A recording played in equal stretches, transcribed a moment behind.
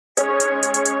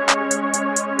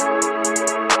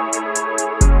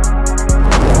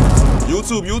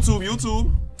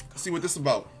YouTube. See what this is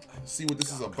about. See what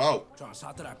this is about.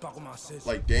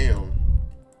 Like, damn.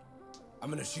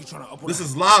 This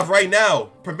is live right now.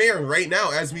 Premiering right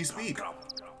now as we speak.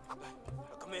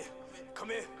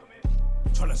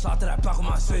 Trying to slide to that back on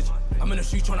my switch. I'm in the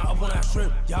street trying to up on that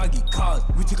shrimp. Y'all get cars,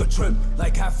 we take a trip.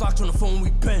 Like half flocked on the phone,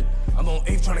 we been. I'm on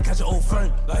 8th trying to catch an old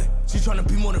friend. Like, she trying to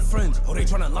be more than friends. Oh, they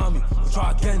trying to lie me. We'll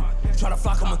try again. Try to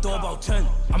flock, I'ma throw about 10.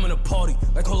 I'm in a party,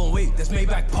 like, hold on, wait, that's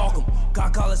Maybach Parkham.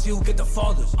 Got collars, see who get the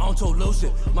fathers. I don't tell little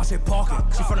shit, my shit parking.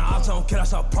 She from the uptown, kid,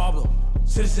 that's our problem.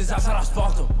 Citizens outside, I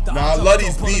sparked them. Nah, I love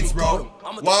these beats, bro.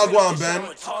 Wild one, Ben.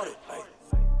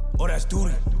 Oh, that's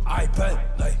duty. I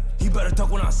bet, like, he better talk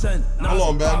when I send. Hold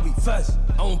on, Ben. Fest.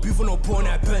 I won't beef with no poor in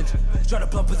that bench. Try to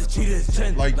bluff with the cheater's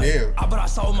chin. Like, damn. I bet I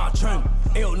saw my trend.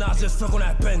 Ayo, Nas just fuck on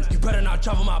that bench. You better not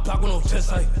travel my block with no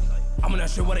chest. Like, I'm in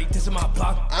that shit where they dissing my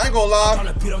block. I ain't gonna lie.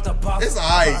 Trying to beat up the box. It's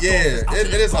alright, yeah.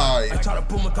 It is alright. I try to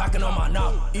boom it back and on my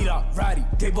knob. Eat up, ratty.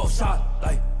 They both shot.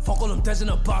 Like, fuck all them deads in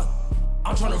the box.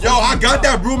 I'm trying to. Yo, I got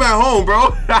that broom at home,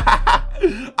 bro.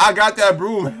 I got that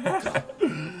broom.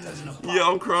 Yeah,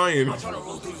 I'm crying.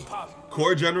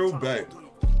 Core General, bet.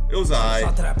 It was alright.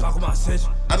 I thought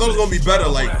it was gonna be better,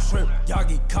 like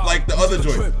the other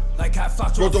joint.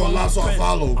 Go through a lot, so I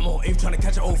follow. I'm on 8th trying to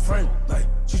catch an old friend. Like,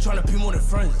 she trying to be more than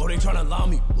friends. Oh, they trying to allow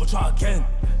me. We'll try again.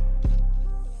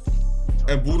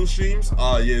 And Voodoo Streams?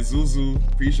 Yeah, Zuzu.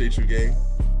 Appreciate you, gang.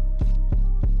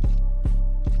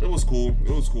 It was cool.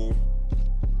 It was cool.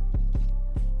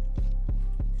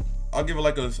 I'll give it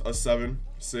like a 7,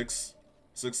 6,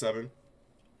 6, 7.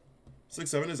 6,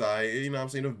 7 is alright. You know what I'm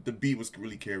saying? The beat was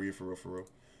really carry for real, for real.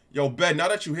 Yo, Ben, now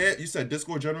that you said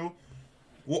Discord General.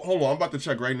 Well, hold on, I'm about to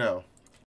check right now.